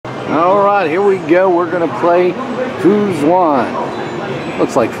Alright, here we go. We're going to play Xuan.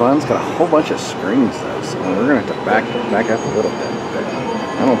 Looks like fun. It's got a whole bunch of screens though, so we're going to have to back up a little bit.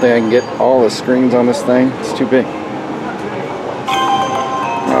 I don't think I can get all the screens on this thing. It's too big.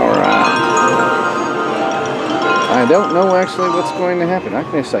 Alright. I don't know actually what's going to happen. I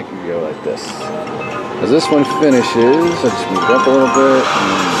guess I can go like this. As this one finishes, I just moved up a little bit,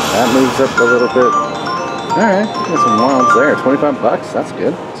 and that moves up a little bit. Alright, got some wilds there. 25 bucks, that's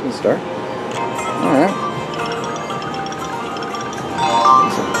good. That's a good start. Alright.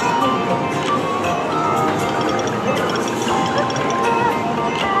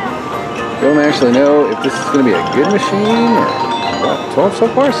 Don't actually know if this is going to be a good machine or what. 12 so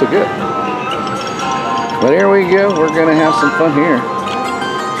far, so good. But here we go. We're going to have some fun here.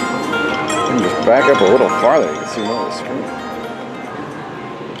 Let me just back up a little farther. You can see more of the screen.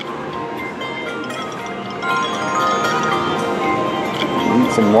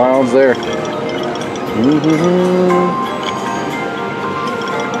 Need some wilds there.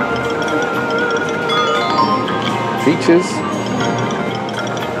 Peaches.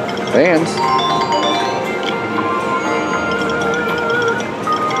 Fans.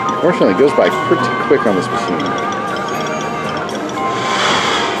 Unfortunately, it goes by pretty quick on this machine.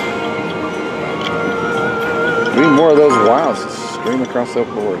 We need more of those wilds to stream across that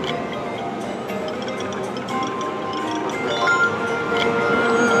board.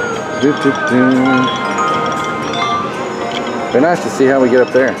 Be nice to see how we get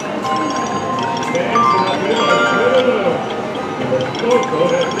up there.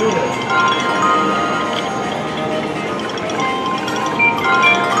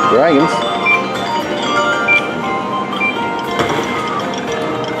 Dragons.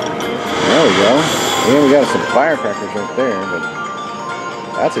 There we go. And we got some firecrackers right there, but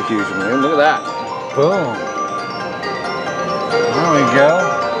that's a huge win. Look at that. Boom. There we go.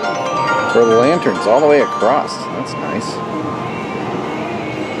 For the lanterns all the way across. That's nice.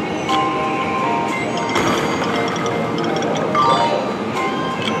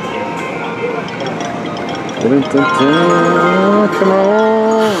 Come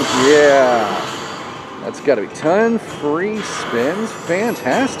on. Yeah. That's got to be 10 free spins.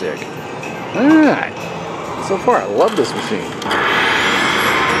 Fantastic. Alright. So far, I love this machine.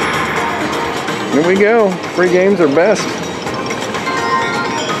 Here we go. Free games are best.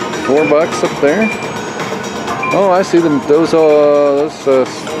 $4 up there. Oh, I see them. Those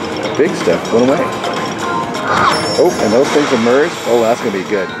big stuff went away. Oh, and those things emerged. Oh, that's gonna be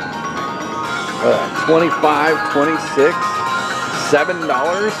good. 25, 26, $7.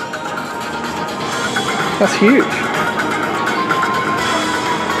 That's huge.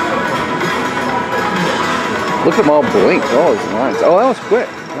 Look at them all blink. Oh, those lines. Oh, that was quick.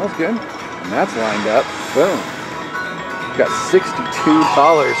 That was good. And that's lined up. Boom. Got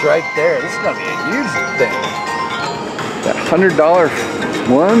 $62 right there. This is gonna be a huge thing. That $100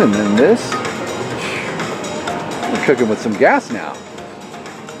 one, and then this. We're cooking with some gas now.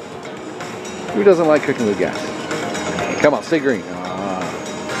 Who doesn't like cooking with gas? Come on, stay green.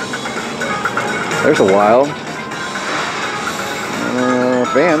 There's a wild.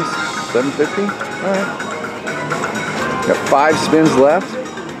 Fans, $7.50. All right. Got 5 spins left.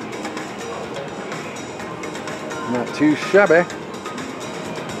 Not too shabby.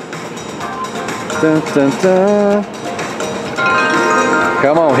 Dun, dun, dun.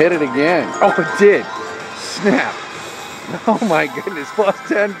 Come on, hit it again. Oh, it did. Snap. Oh my goodness, plus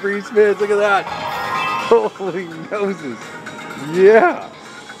 10 free spins. Look at that. Holy noses. Yeah,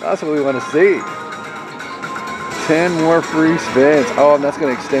 that's what we want to see. 10 more free spins. Oh, and that's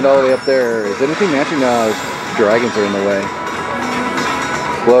going to extend all the way up there. Is anything matching? No, those dragons are in the way.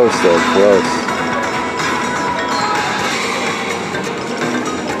 Close though, close.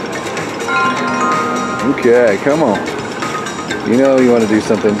 Okay, come on. You know you want to do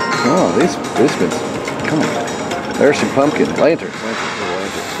something. Oh, these spins. Come on. There's some pumpkin. Lanterns.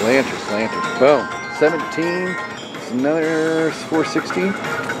 Boom. 17. It's another 460.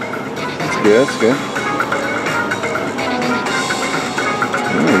 That's good. That's good.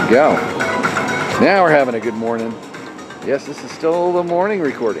 There we go. Now we're having a good morning. Yes, this is still the morning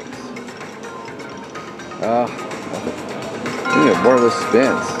recordings. We need more of those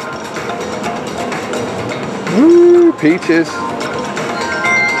spins. Woo! Peaches. $3.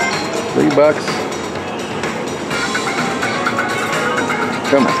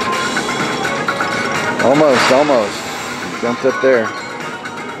 Come on. Almost. Jumped up there.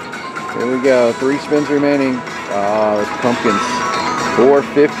 Here we go. 3 spins remaining. Those pumpkins.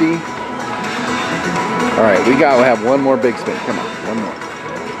 $4.50. Alright, we gotta have one more big spin. Come on, one more.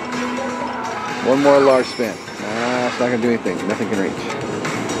 One more large spin. Nah, it's not gonna do anything. Nothing can reach.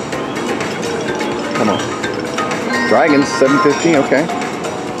 Dragons, 750, okay.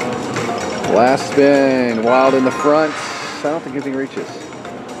 Last spin, wild in the front. I don't think anything reaches.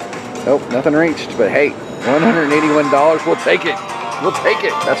 Nope, nothing reached, but hey, $181, we'll take it. We'll take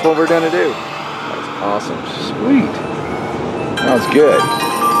it. That's what we're gonna do. That's awesome, sweet. That was good.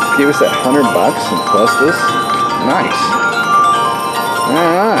 Give us that $100 and plus this. Nice. All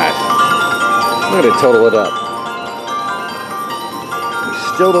right. I'm gonna total it up. We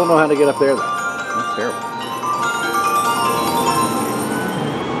still don't know how to get up there though. That's terrible.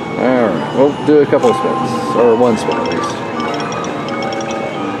 Alright, we'll do a couple of spins. Or one spin at least.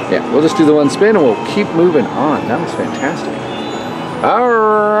 Yeah, we'll just do the one spin and we'll keep moving on. That was fantastic.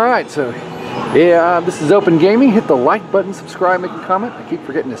 Alright, so yeah, this is Open Gaming. Hit the like button, subscribe, make a comment. I keep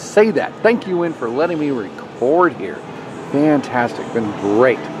forgetting to say that. Thank you, Wynn, for letting me record here. Fantastic. Been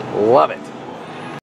great. Love it.